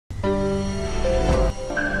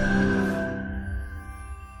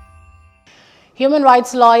Human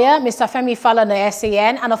rights lawyer Mr. Femi Falana,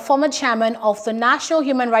 SAN, and a former chairman of the National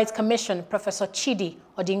Human Rights Commission, Professor Chidi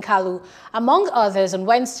Odinkalu, among others, on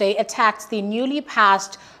Wednesday attacked the newly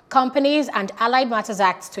passed Companies and Allied Matters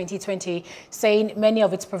Act 2020, saying many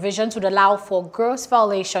of its provisions would allow for gross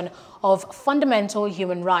violation of fundamental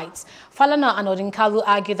human rights. Falana and Odinkalu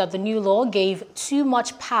argued that the new law gave too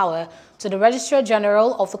much power to the Registrar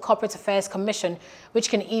General of the Corporate Affairs Commission, which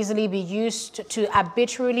can easily be used to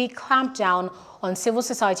arbitrarily clamp down on civil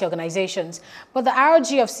society organizations. But the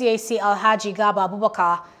ROG of CAC, Alhaji Gaba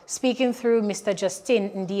Abubakar, speaking through Mr. Justin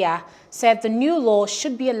Ndia, said the new law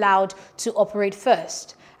should be allowed to operate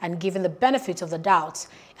first and given the benefit of the doubt,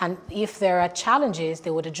 and if there are challenges, they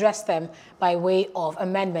would address them by way of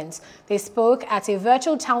amendments. They spoke at a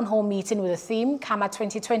virtual town hall meeting with the theme CAMA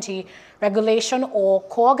 2020, Regulation or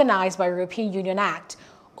Co-organized by European Union Act,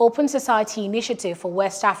 Open Society Initiative for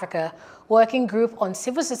West Africa, Working Group on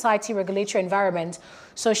Civil Society Regulatory Environment,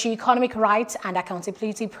 Socio-Economic Rights and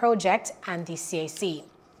Accountability Project, and the CAC.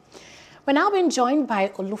 We're now being joined by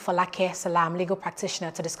Olufolake Salam, legal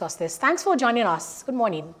practitioner, to discuss this. Thanks for joining us. Good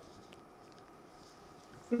morning.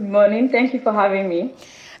 Good morning. Thank you for having me.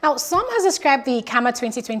 Now, some has described the CAMA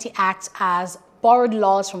 2020 Act as borrowed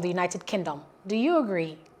laws from the United Kingdom. Do you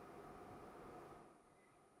agree?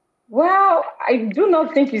 Well, I do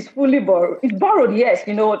not think it's fully borrowed. It's borrowed, yes.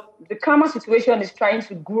 You know, the CAMA situation is trying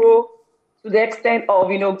to grow to the extent of,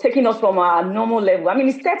 taking us from our normal level. I mean,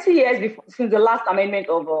 it's 30 years since the last amendment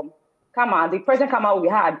of CAMA. The present CAMA we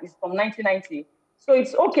had is from 1990. So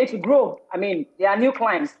it's okay to grow. I mean, there are new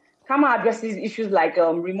clients. CAMA addresses issues like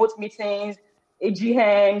remote meetings,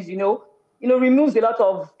 AGMs, removes a lot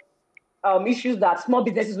of issues that small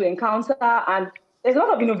businesses will encounter, and there's a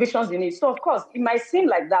lot of innovations in it. So of course, it might seem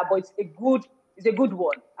like that, but it's a good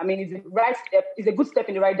one. I mean, it's the right step. It's a good step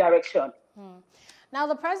in the right direction. Now,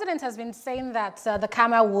 the president has been saying that the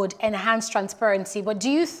CAMA would enhance transparency, but do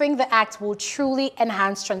you think the act will truly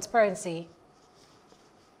enhance transparency?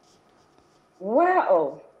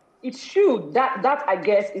 Well, it should. That I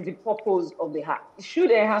guess is the purpose of the act. It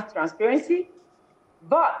should enhance transparency,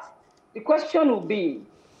 but the question will be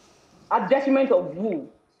at detriment of who?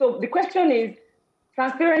 So the question is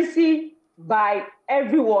transparency by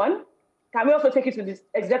everyone. Can we also take it to the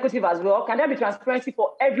executive as well? Can there be transparency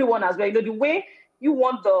for everyone as well? The way you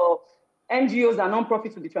want the NGOs and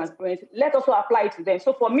non-profits to be transparent, let also apply it to them.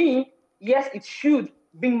 So for me, yes, it should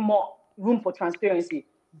bring more room for transparency,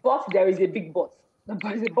 but there is a big but.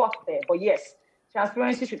 There is a but there, but yes,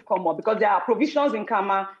 transparency should come more because there are provisions in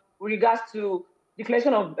CAMA with regards to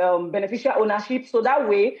declaration of beneficial ownership. So that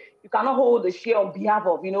way, you cannot hold a share on behalf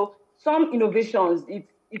of, some innovations.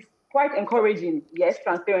 It's quite encouraging, yes,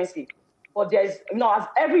 transparency. But there's, as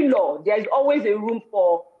every law, there's always a room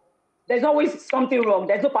for, there's always something wrong.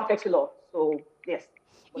 There's no perfect law. So, yes.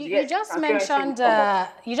 You just mentioned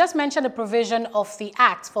the provision of the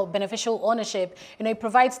Act for beneficial ownership. It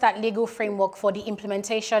provides that legal framework for the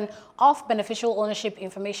implementation of beneficial ownership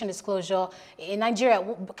information disclosure in Nigeria.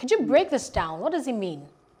 Could you break this down? What does it mean?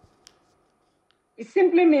 It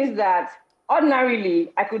simply means that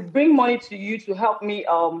ordinarily I could bring money to you to help me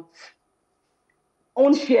own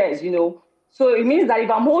shares. So it means that if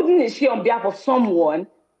I'm holding a share on behalf of someone,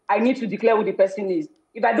 I need to declare who the person is.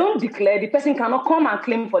 If I don't declare, the person cannot come and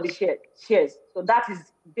claim for the shares. So that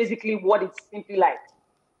is basically what it's simply like.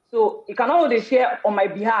 So you cannot hold a share on my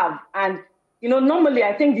behalf. And, normally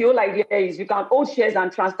I think the whole idea is you can hold shares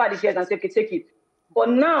and transfer the shares and say, okay, take it. But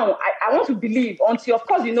now I want to believe until, of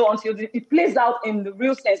course, until it plays out in the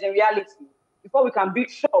real sense, in reality, before we can be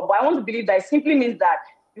sure. But I want to believe that it simply means that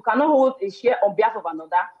you cannot hold a share on behalf of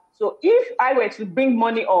another. So if I were to bring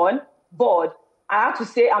money on board, I have to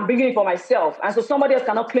say I'm bringing it for myself. And so somebody else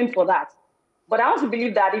cannot claim for that. But I want to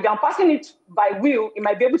believe that if I'm passing it by will, it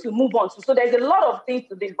might be able to move on. So there's a lot of things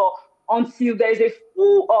to this, but until there's a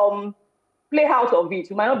full play out of it,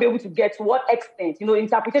 you might not be able to get to what extent,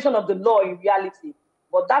 interpretation of the law in reality.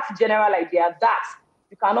 But that's the general idea that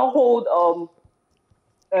you cannot hold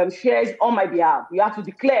shares on my behalf. You have to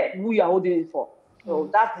declare who you are holding it for. So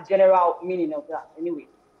that's the general meaning of that anyway.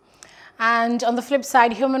 And on the flip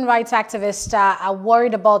side, human rights activists are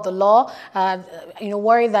worried about the law,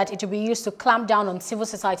 worried that it will be used to clamp down on civil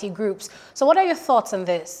society groups. So what are your thoughts on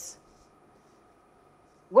this?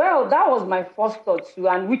 Well, that was my first thought too,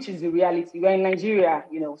 and which is the reality. We're in Nigeria,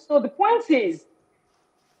 So the point is,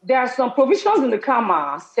 there are some provisions in the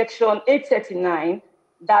CAMA, section 839,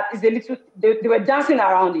 that is a little, they were dancing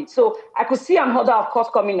around it. So I could see an order of course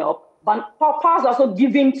coming up, but powers also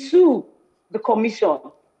given to the commission.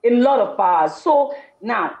 A lot of powers. So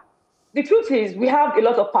now, the truth is we have a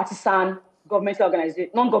lot of partisan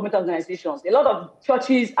non-governmental organizations. A lot of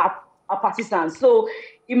churches are partisans. So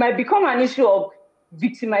it might become an issue of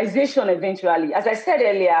victimization eventually. As I said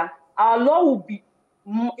earlier, our law will be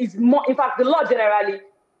is more, in fact, the law generally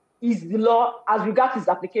is the law as regards its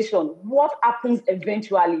application. What happens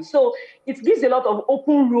eventually? So it gives a lot of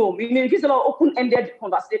open room. It gives a lot of open-ended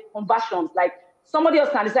conversions. Like somebody else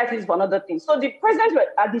can decide this for another thing. So the present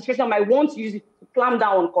administration might want to use it to clamp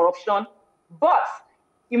down on corruption, but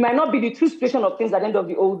it might not be the true situation of things at the end of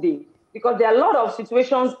the whole day, because there are a lot of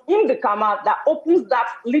situations in the CAMA that opens that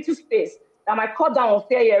little space that might cut down on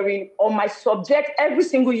fair hearing or might subject every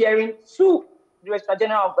single hearing to the Registrar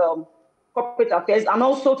General of Corporate Affairs and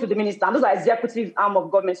also to the minister. And those are executive arm of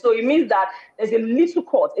government. So it means that there's a little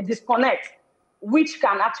cut, a disconnect, which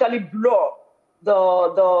can actually blur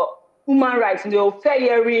the human rights, fair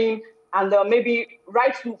hearing, and maybe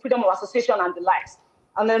right to freedom of association and the likes.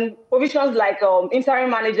 And then provisions like interim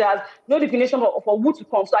managers, no definition for who to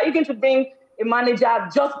come. So are you going to bring a manager,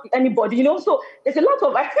 just anybody, So there's a lot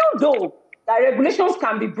of, I feel though, that regulations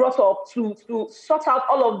can be brought up to sort out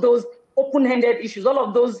all of those open-ended issues, all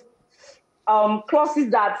of those clauses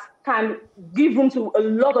that can give room to a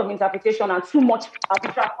lot of interpretation and too much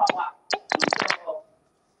arbitral power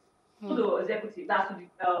to the executive, that's to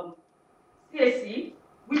the CAC,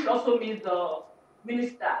 which also means the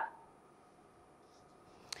minister.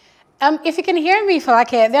 If you can hear me, Falake,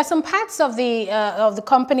 there are some parts of the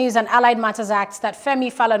Companies and Allied Matters Act that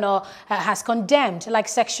Femi Falana has condemned, like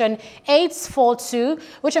Section 842,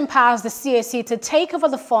 which empowers the CAC to take over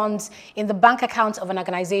the funds in the bank account of an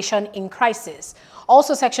organization in crisis.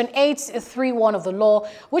 Also, Section 831 of the law,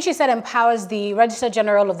 which he said empowers the Registrar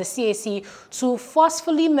General of the CAC to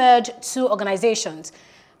forcefully merge two organizations.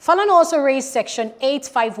 Falana also raised Section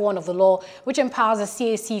 851 of the law, which empowers the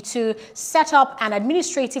CAC to set up an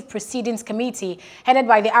administrative proceedings committee headed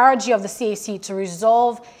by the RG of the CAC to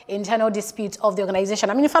resolve internal disputes of the organization.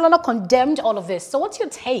 I mean, Falana condemned all of this. So what's your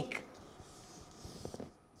take?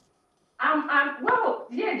 Well,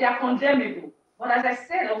 yeah, they are condemnable. But as I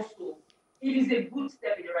said also, it is a good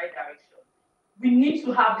step in the right direction. We need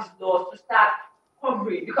to have these laws to start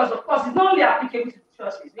covering, because of course it's not only applicable to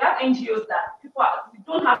churches. We have NGOs that we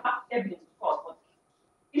don't have evidence, of course, but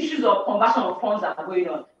issues of conversion of funds are going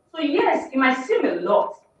on. So yes, it might seem a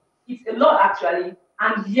lot. It's a lot actually,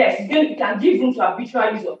 and yes, it can give room to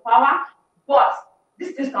arbitrary use of power, but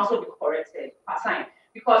these things can also be corrected per time,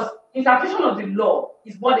 because interpretation of the law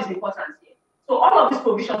is what is important here. So all of these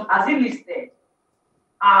provisions, as it listed,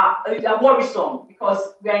 are worrisome,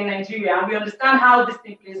 because we are in Nigeria and we understand how this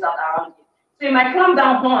thing plays out around here. So it might clamp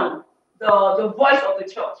down on the voice of the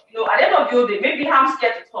church. At the end of the day, maybe I'm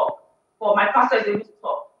scared to talk, but my pastor is able to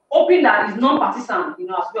talk. Hoping that it's non-partisan,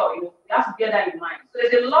 as well. We have to bear that in mind. So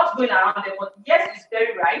there's a lot going around there, but yes, it's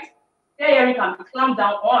very right. Fair hearing can be clamped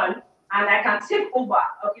down on, and I can take over.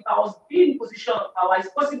 If I was being in position of power, it's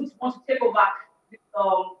possible to want to take over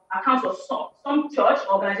the accounts of some church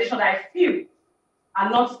organization that I feel are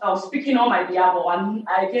not speaking on my behalf or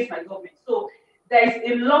against my government. So there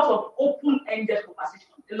is a lot of open-ended conversation,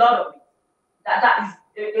 a lot of it. That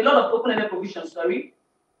is a lot of open-ended provisions, sorry.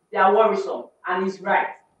 They are worrisome, and it's right.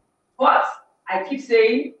 But I keep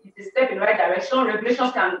saying it's a step in the right direction.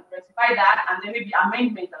 Regulations can rectify that, and there may be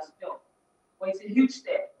amendment as well. But it's a huge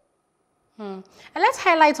step. And let's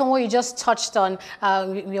highlight on what you just touched on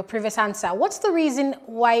your previous answer. What's the reason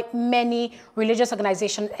why many religious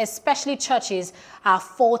organizations, especially churches, are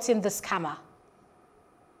faulting this CAMA?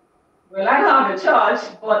 Well, I don't have a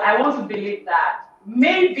church, but I want to believe that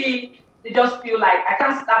maybe they just feel like I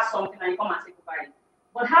can't start something and you come and take over it.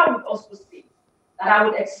 But I would also say that I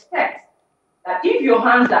would expect that if your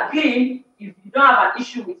hands are clean, if you don't have an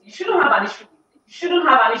issue with it, you shouldn't have an issue with it. You shouldn't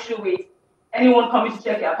have an issue with anyone coming to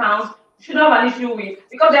check your accounts. You shouldn't have an issue with,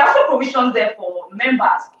 because there are also provisions there for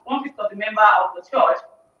members, 1/5 of the member of the church,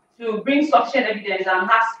 to bring sufficient evidence and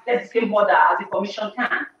get the same order as the commission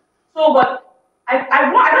can. So, but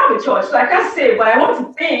I don't have a choice, so I can't say, but I want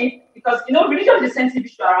to think, because, religion is a sensitive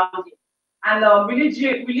issue around it. And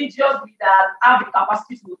religious leaders have the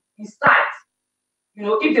capacity to incite,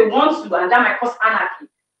 if they want to, and that might cause anarchy.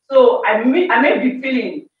 So I may be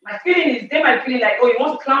feeling, my feeling is they might feel like, oh, you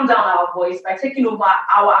want to clamp down our voice by taking over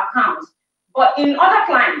our accounts. But in other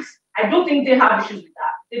clients, I don't think they have issues with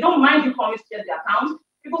that. They don't mind you coming to check their accounts.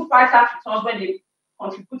 People file tax returns when they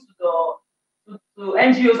contribute to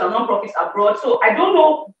NGOs and non-profits abroad. So I don't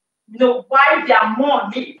know, why they are more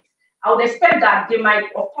on it. I would expect that they might,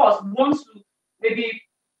 of course, want to maybe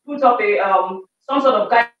put up some sort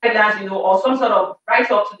of guidelines, or some sort of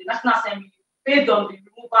write-up to the National Assembly based on the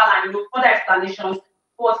removal and, further explanations.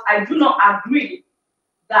 But I do not agree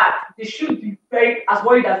that they should be very as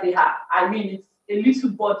worried as they are. I mean, it's a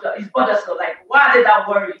little it's bothersome. Like, why are they that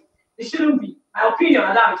worried? They shouldn't be. My opinion,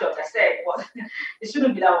 I don't know what I said, but they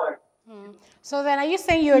shouldn't be that worried. So then, are you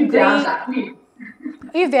saying you agree?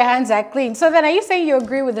 If their hands are clean. So then, are you saying you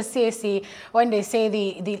agree with the CAC when they say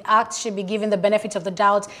the act should be given the benefit of the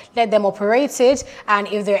doubt, let them operate it, and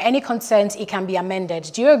if there are any concerns, it can be amended?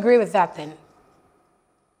 Do you agree with that then?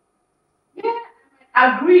 Yeah,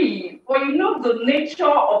 I agree. But you know the nature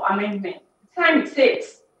of amendment, the time it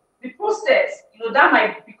takes, the process, that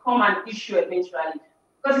might become an issue eventually.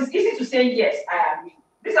 Because it's easy to say, yes, I agree.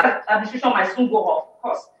 This administration might soon go off, of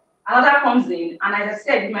course. Another comes in, and as I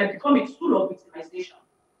said, it might become a tool of victimization.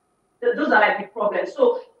 Those are like the problems.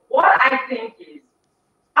 So what I think is,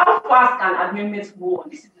 how fast can amendments go on?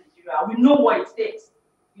 This is Nigeria. We know what it takes.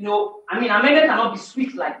 Amendment cannot be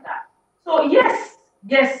sweet like that. So yes.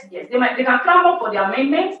 They can clamor for the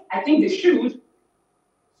amendment. I think they should,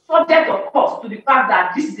 subject, of course, to the fact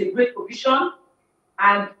that this is a great provision,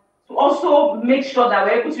 and to also make sure that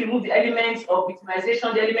we're able to remove the elements of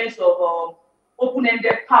victimization, the elements of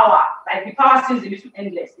open-ended power. Like, the power seems a little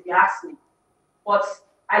endless, if you ask me. But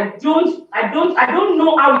I don't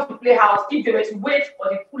know how it will play out if they were to wait for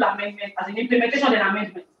the full amendment as an implementation and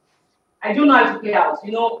amendment. I don't know how it will play out.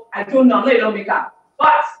 I don't know. I'm not a lawmaker.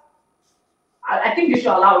 But I think they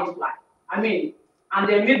should allow it to. And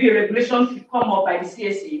then maybe a regulation should come up by the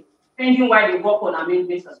CSA, pending while they work on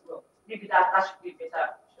amendments as well. Maybe that should be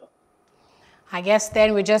better. Sure. I guess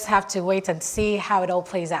then we just have to wait and see how it all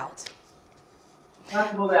plays out.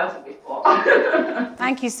 That's what we have to wait for.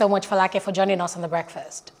 Thank you so much, Falake, for joining us on The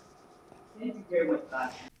Breakfast. Thank you very much,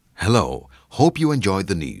 guys. Hello, hope you enjoyed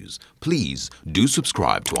the news. Please do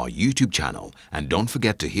subscribe to our YouTube channel and don't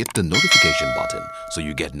forget to hit the notification button so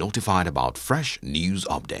you get notified about fresh news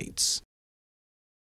updates.